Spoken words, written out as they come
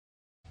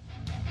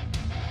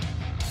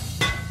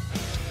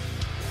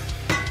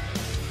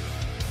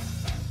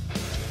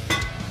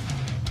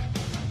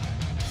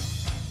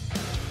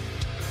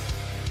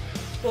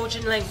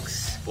Forging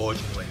links.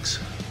 Forging links.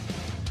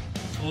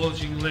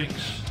 Forging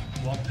links,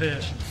 one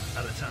person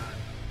at a time.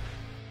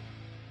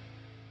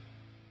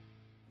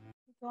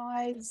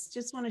 Guys,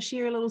 just want to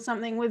share a little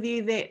something with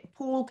you that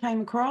Paul came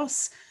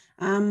across.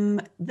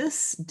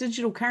 This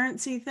digital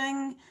currency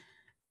thing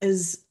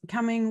is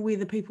coming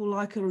whether people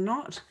like it or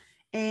not.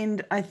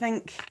 And I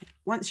think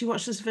once you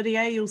watch this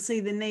video, you'll see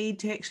the need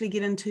to actually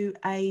get into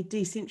a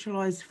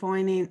decentralized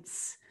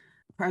finance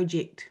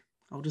project.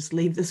 I'll just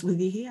leave this with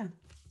you here.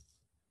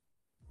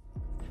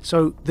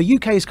 So the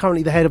UK is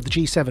currently the head of the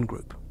G7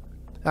 group.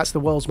 That's the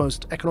world's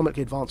most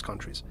economically advanced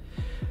countries.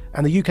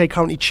 And the UK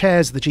currently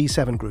chairs the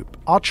G7 group.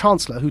 Our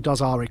Chancellor, who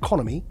does our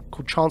economy,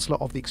 called Chancellor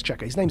of the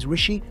Exchequer, his name's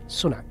Rishi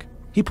Sunak.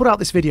 He put out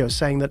this video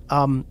saying that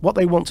what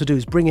they want to do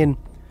is bring in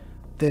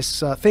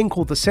this thing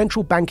called the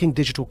central banking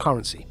digital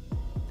currency.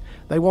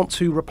 They want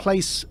to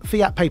replace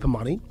fiat paper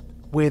money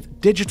with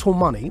digital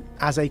money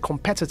as a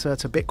competitor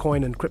to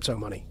Bitcoin and crypto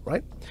money,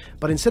 right?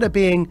 But instead of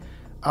being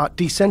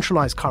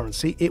decentralized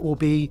currency, it will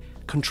be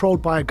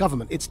controlled by a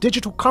government. It's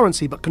digital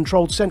currency, but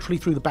controlled centrally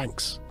through the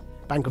banks,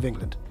 Bank of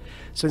England.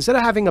 So instead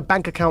of having a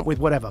bank account with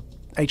whatever,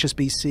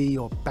 HSBC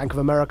or Bank of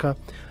America,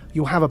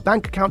 you'll have a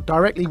bank account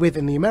directly with,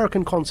 in the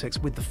American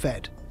context, with the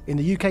Fed. In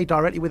the UK,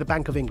 directly with the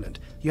Bank of England.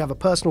 You have a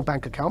personal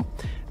bank account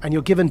and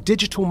you're given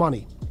digital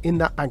money in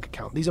that bank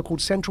account. These are called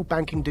central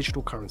banking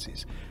digital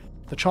currencies.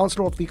 The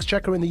Chancellor of the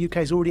Exchequer in the UK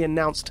has already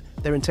announced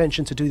their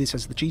intention to do this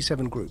as the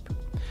G7 group.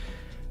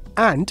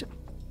 And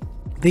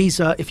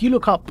these, if you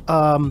look up...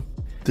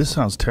 this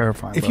sounds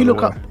terrifying. If you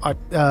look up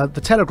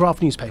the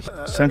Telegraph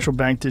newspaper... Central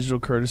bank digital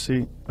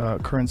currency,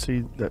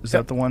 is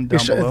that the one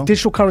down below?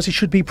 Digital currency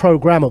should be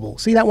programmable.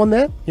 See that one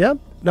there? Yeah?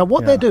 Now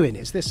what they're doing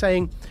is they're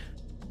saying,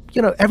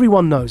 you know,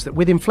 everyone knows that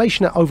with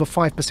inflation at over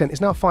 5%,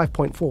 it's now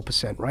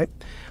 5.4%, right?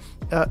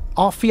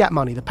 Our fiat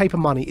money, the paper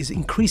money, is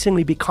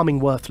increasingly becoming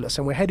worthless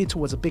and we're headed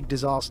towards a big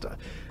disaster.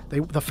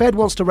 The Fed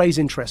wants to raise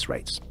interest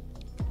rates.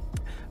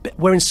 But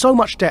we're in so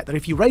much debt that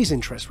if you raise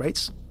interest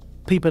rates,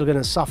 people are going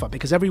to suffer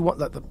because everyone,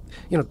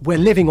 you know, we're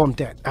living on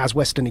debt as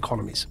Western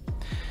economies.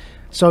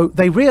 So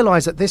they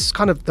realize that this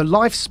kind of the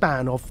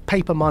lifespan of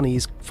paper money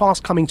is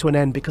fast coming to an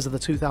end because of the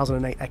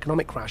 2008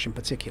 economic crash in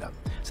particular.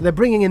 So they're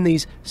bringing in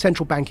these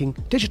central banking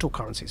digital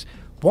currencies.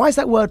 Why is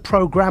that word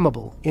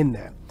programmable in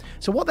there?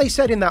 So what they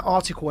said in that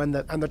article, and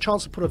the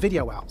Chancellor put a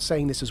video out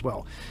saying this as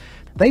well,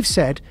 they've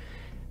said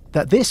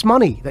that this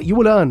money that you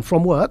will earn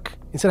from work,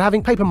 instead of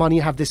having paper money,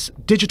 you have this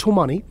digital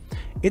money.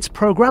 It's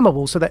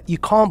programmable so that you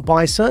can't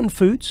buy certain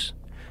foods,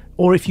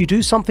 or if you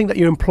do something that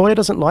your employer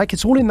doesn't like,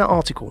 it's all in that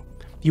article.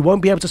 You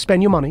won't be able to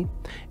spend your money.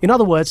 In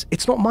other words,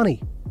 it's not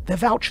money, they're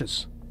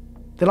vouchers.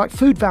 They're like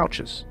food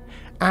vouchers.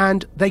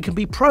 And they can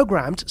be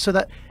programmed so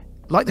that,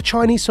 like the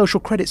Chinese social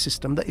credit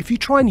system, that if you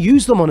try and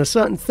use them on a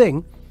certain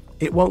thing,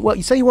 it won't work.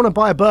 You say you want to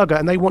buy a burger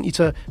and they want you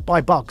to buy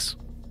bugs,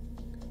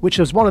 which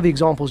is one of the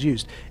examples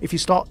used. If you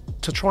start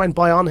to try and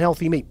buy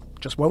unhealthy meat,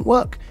 it just won't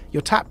work. You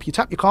tap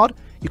your card,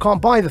 you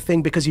can't buy the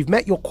thing because you've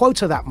met your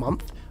quota that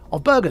month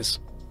of burgers.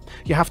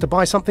 You have to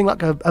buy something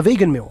like a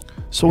vegan meal.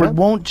 So it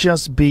won't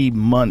just be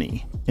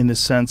money in the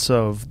sense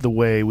of the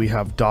way we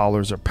have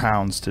dollars or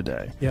pounds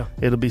today. Yeah.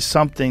 It'll be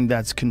something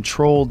that's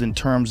controlled in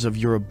terms of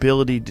your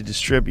ability to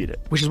distribute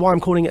it. Which is why I'm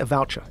calling it a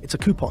voucher. It's a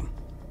coupon.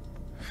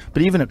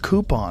 But even a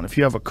coupon, if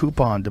you have a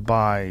coupon to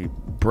buy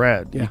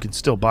bread, you can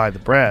still buy the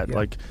bread. Yeah.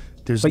 Like,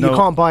 there's but no... you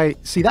can't buy,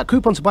 see that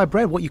coupon to buy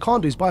bread, what you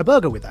can't do is buy a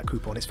burger with that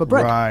coupon. It's for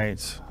bread.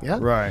 Right. Yeah.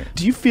 Right.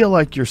 Do you feel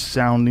like you're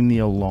sounding the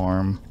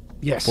alarm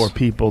for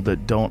people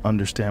that don't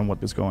understand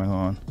what is going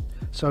on?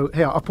 So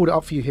here, I'll put it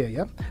up for you here,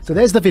 yeah? So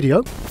there's the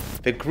video.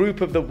 The group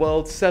of the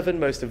world's 7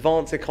 most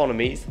advanced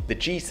economies, the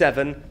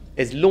G7,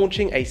 is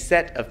launching a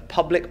set of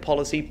public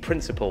policy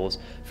principles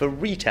for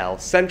retail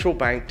central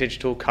bank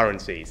digital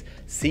currencies,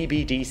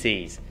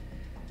 CBDCs.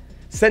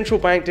 Central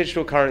bank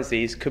digital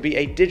currencies could be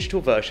a digital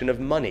version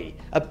of money,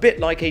 a bit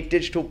like a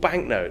digital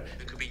banknote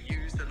that could be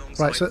used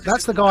alongside... Right, so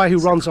that's the guy who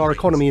runs our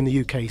economy in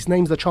the UK. His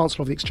name's the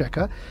Chancellor of the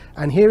Exchequer.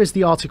 And here is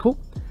the article.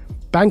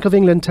 Bank of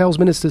England tells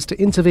ministers to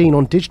intervene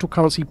on digital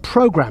currency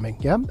programming,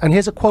 yeah? And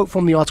here's a quote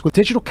from the article.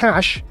 Digital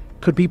cash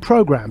could be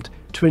programmed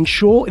to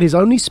ensure it is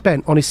only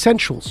spent on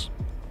essentials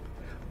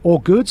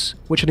or goods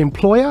which an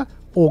employer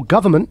or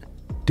government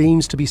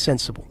deems to be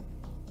sensible.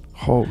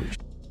 Holy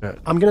shit.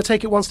 I'm going to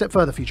take it one step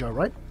further for you, Joe,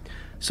 right?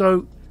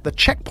 So the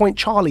checkpoint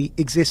Charlie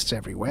exists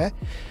everywhere.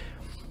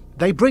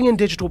 They bring in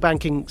digital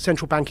banking,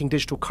 central banking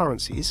digital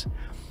currencies.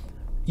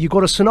 You've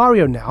got a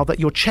scenario now that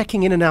you're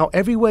checking in and out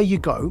everywhere you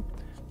go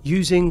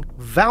using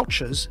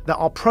vouchers that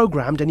are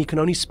programmed and you can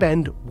only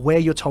spend where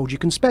you're told you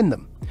can spend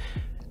them.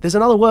 There's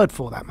another word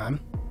for that,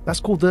 man. That's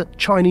called the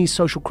Chinese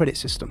social credit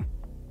system.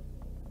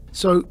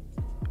 So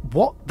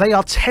what they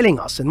are telling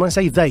us, and when I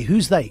say they,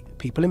 who's they?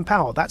 People in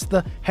power. That's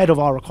the head of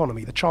our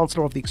economy, the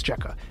Chancellor of the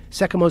Exchequer,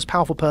 second most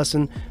powerful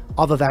person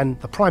other than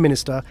the Prime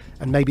Minister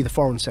and maybe the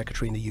Foreign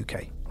Secretary in the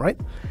UK, right?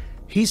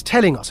 He's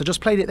telling us, I just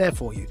played it there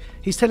for you.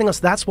 He's telling us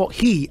that's what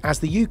he, as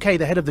the UK,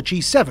 the head of the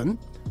G7,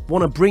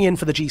 want to bring in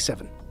for the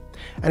G7.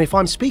 And if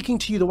I'm speaking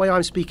to you the way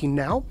I'm speaking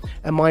now,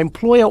 and my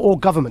employer or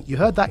government, you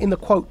heard that in the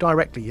quote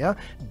directly, yeah,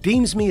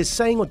 deems me as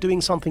saying or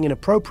doing something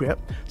inappropriate,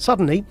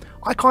 suddenly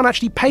I can't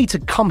actually pay to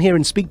come here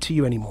and speak to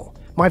you anymore.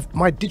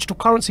 My digital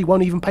currency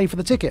won't even pay for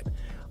the ticket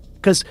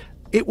because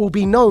it will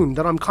be known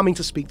that I'm coming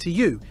to speak to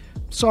you.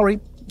 Sorry,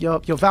 your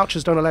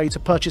vouchers don't allow you to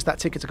purchase that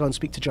ticket to go and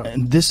speak to Joe.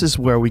 And this is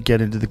where we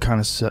get into the kind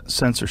of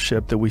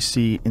censorship that we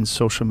see in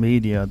social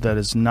media that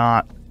is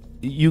not,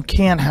 you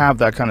can't have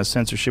that kind of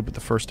censorship with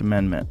the First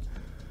Amendment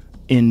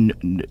in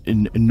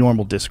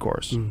normal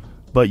discourse.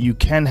 But you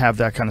can have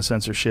that kind of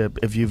censorship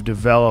if you've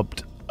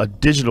developed a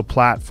digital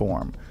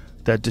platform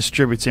that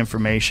distributes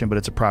information, but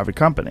it's a private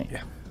company.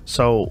 Yeah.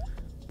 So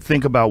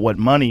think about what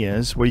money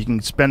is, where you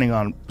can spend it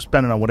on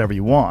whatever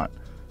you want,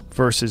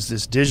 versus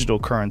this digital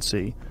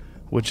currency,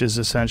 which is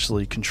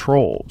essentially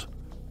controlled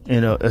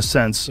in a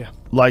sense. Yeah.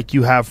 Like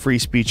you have free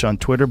speech on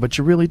Twitter, but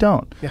you really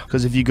don't. Yeah.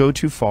 Because if you go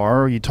too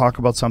far or you talk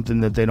about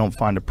something that they don't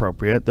find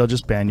appropriate, they'll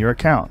just ban your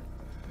account.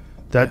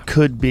 That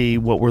could be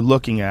what we're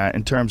looking at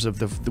in terms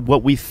of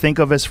what we think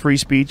of as free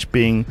speech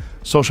being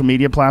social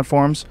media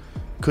platforms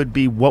could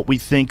be what we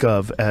think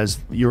of as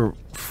your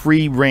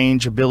free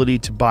range ability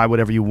to buy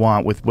whatever you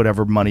want with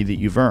whatever money that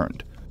you've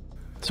earned.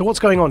 So what's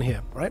going on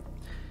here, right?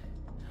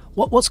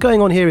 What's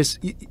going on here is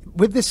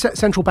with this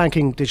central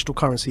banking digital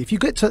currency, if you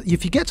get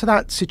to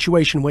that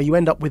situation where you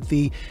end up with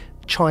the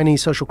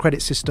Chinese social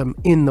credit system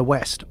in the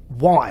West,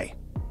 why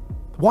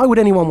would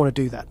anyone want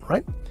to do that,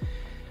 right?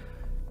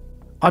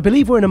 I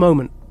believe we're in a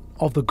moment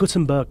of the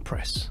Gutenberg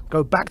press.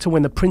 Go back to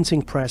when the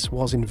printing press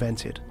was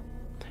invented.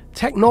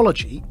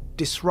 Technology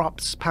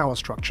disrupts power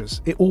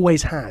structures. It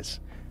always has.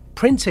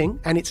 Printing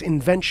and its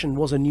invention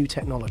was a new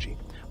technology.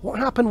 What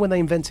happened when they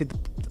invented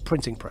the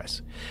printing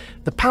press?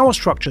 The power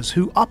structures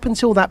who up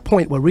until that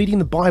point were reading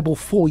the Bible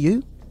for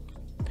you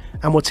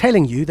and were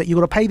telling you that you've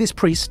got to pay this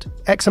priest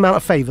X amount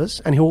of favors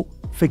and he'll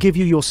forgive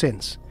you your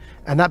sins.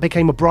 And that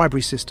became a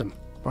bribery system,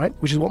 right?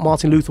 Which is what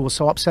Martin Luther was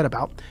so upset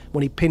about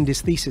when he pinned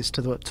his thesis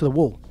to the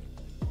wall.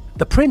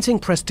 The printing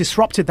press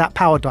disrupted that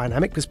power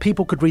dynamic because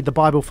people could read the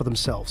Bible for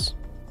themselves.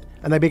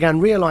 And they began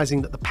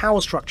realizing that the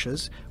power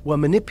structures were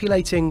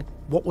manipulating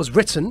what was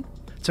written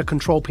to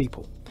control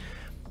people.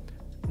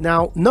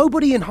 Now,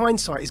 nobody in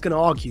hindsight is going to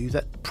argue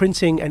that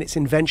printing and its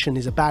invention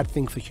is a bad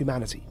thing for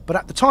humanity. But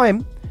at the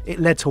time, it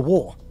led to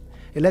war.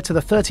 It led to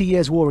the 30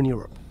 Years' War in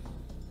Europe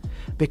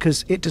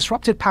because it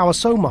disrupted power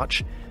so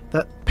much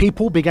that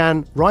people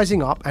began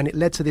rising up, and it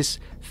led to this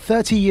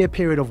 30-year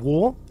period of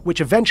war,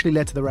 which eventually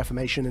led to the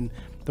Reformation, and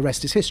the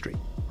rest is history,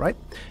 right?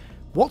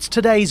 What's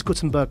today's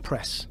Gutenberg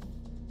press?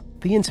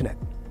 The internet.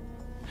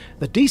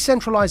 The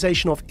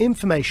decentralization of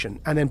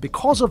information, and then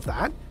because of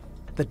that,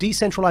 the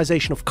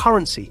decentralization of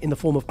currency in the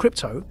form of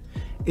crypto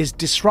is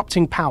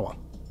disrupting power.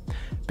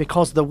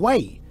 Because the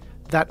way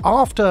that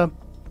after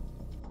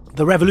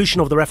the revolution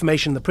of the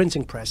Reformation and the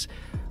printing press,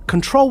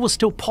 control was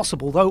still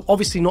possible, though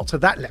obviously not to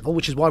that level,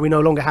 which is why we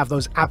no longer have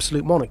those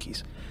absolute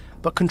monarchies.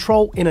 But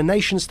control in a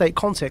nation-state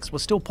context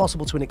was still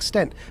possible to an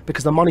extent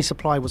because the money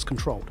supply was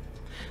controlled.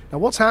 Now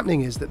what's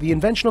happening is that the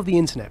invention of the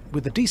internet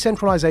with the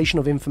decentralization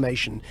of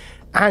information,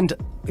 and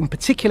in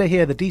particular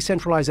here the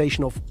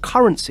decentralization of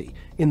currency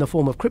in the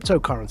form of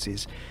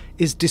cryptocurrencies,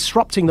 is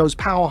disrupting those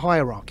power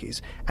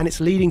hierarchies, and it's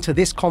leading to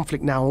this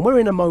conflict now. And we're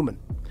in a moment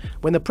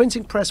when the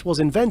printing press was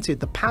invented,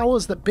 the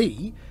powers that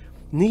be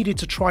needed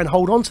to try and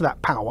hold on to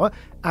that power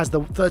as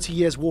the 30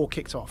 Years' War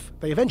kicked off.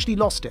 They eventually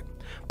lost it,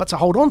 but to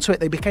hold on to it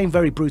they became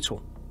very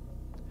brutal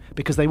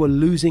because they were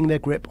losing their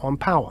grip on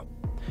power.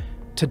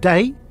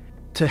 Today,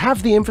 to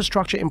have the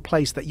infrastructure in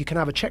place that you can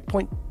have a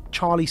checkpoint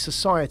Charlie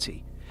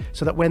society,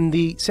 so that when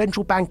the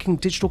central banking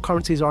digital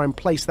currencies are in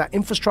place, that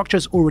infrastructure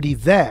is already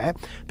there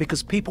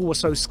because people were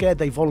so scared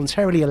they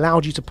voluntarily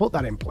allowed you to put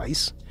that in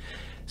place,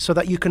 so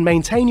that you can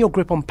maintain your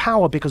grip on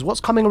power, because what's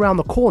coming around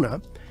the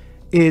corner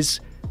is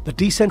the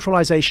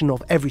decentralization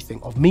of everything,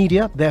 of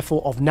media,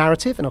 therefore of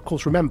narrative, and of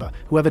course remember,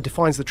 whoever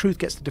defines the truth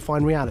gets to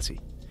define reality.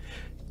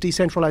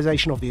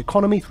 Decentralization of the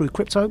economy through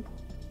crypto.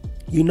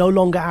 You no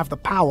longer have the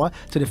power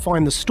to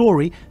define the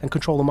story and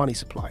control the money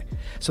supply.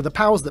 So the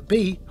powers that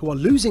be, who are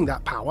losing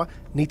that power,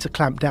 need to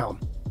clamp down.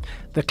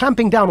 They're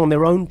clamping down on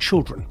their own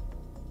children,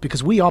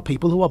 because we are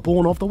people who are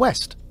born of the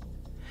West.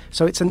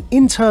 So it's an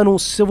internal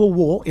civil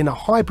war in a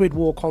hybrid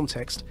war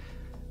context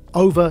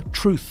over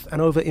truth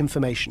and over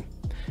information.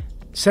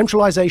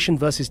 Centralization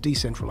versus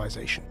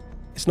decentralization.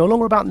 It's no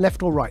longer about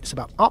left or right, it's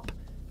about up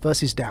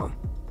versus down.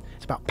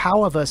 It's about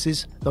power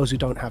versus those who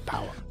don't have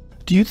power.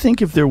 Do you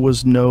think if there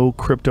was no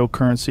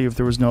cryptocurrency, if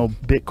there was no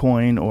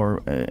Bitcoin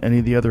or any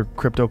of the other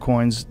crypto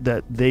coins,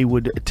 that they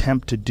would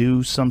attempt to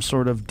do some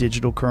sort of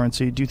digital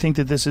currency? Do you think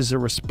that this is a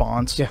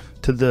response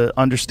to the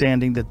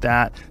understanding that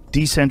that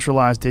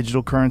decentralized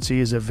digital currency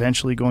is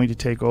eventually going to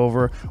take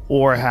over,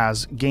 or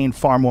has gained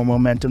far more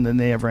momentum than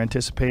they ever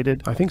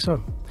anticipated? I think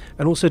so.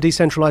 And also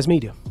decentralized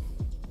media,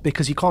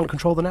 because you can't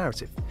control the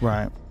narrative.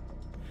 Right.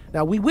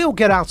 Now, we will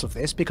get out of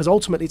this because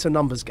ultimately it's a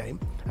numbers game.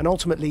 And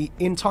ultimately,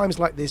 in times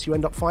like this, you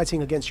end up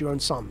fighting against your own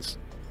sons,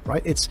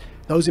 right? It's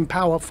those in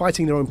power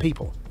fighting their own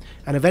people.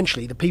 And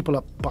eventually the people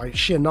are, by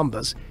sheer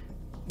numbers,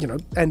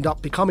 end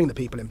up becoming the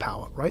people in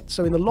power, right?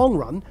 So in the long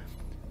run,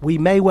 we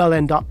may well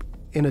end up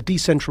in a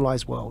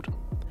decentralized world,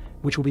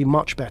 which will be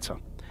much better.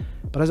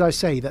 But as I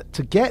say, that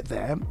to get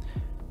there,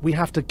 we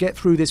have to get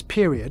through this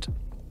period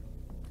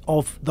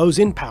of those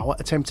in power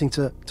attempting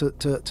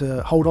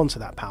to hold on to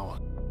that power.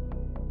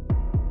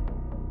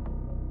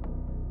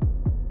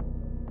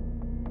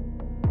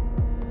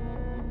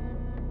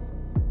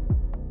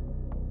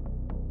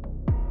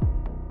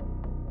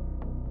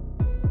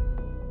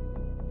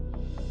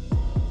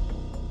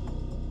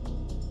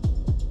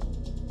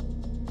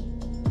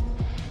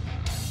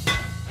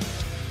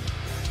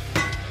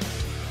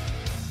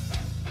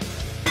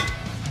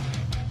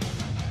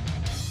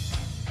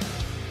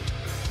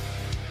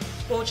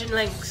 Forging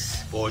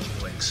links.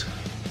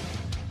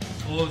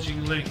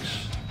 Forging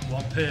links,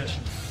 one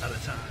person at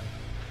a time.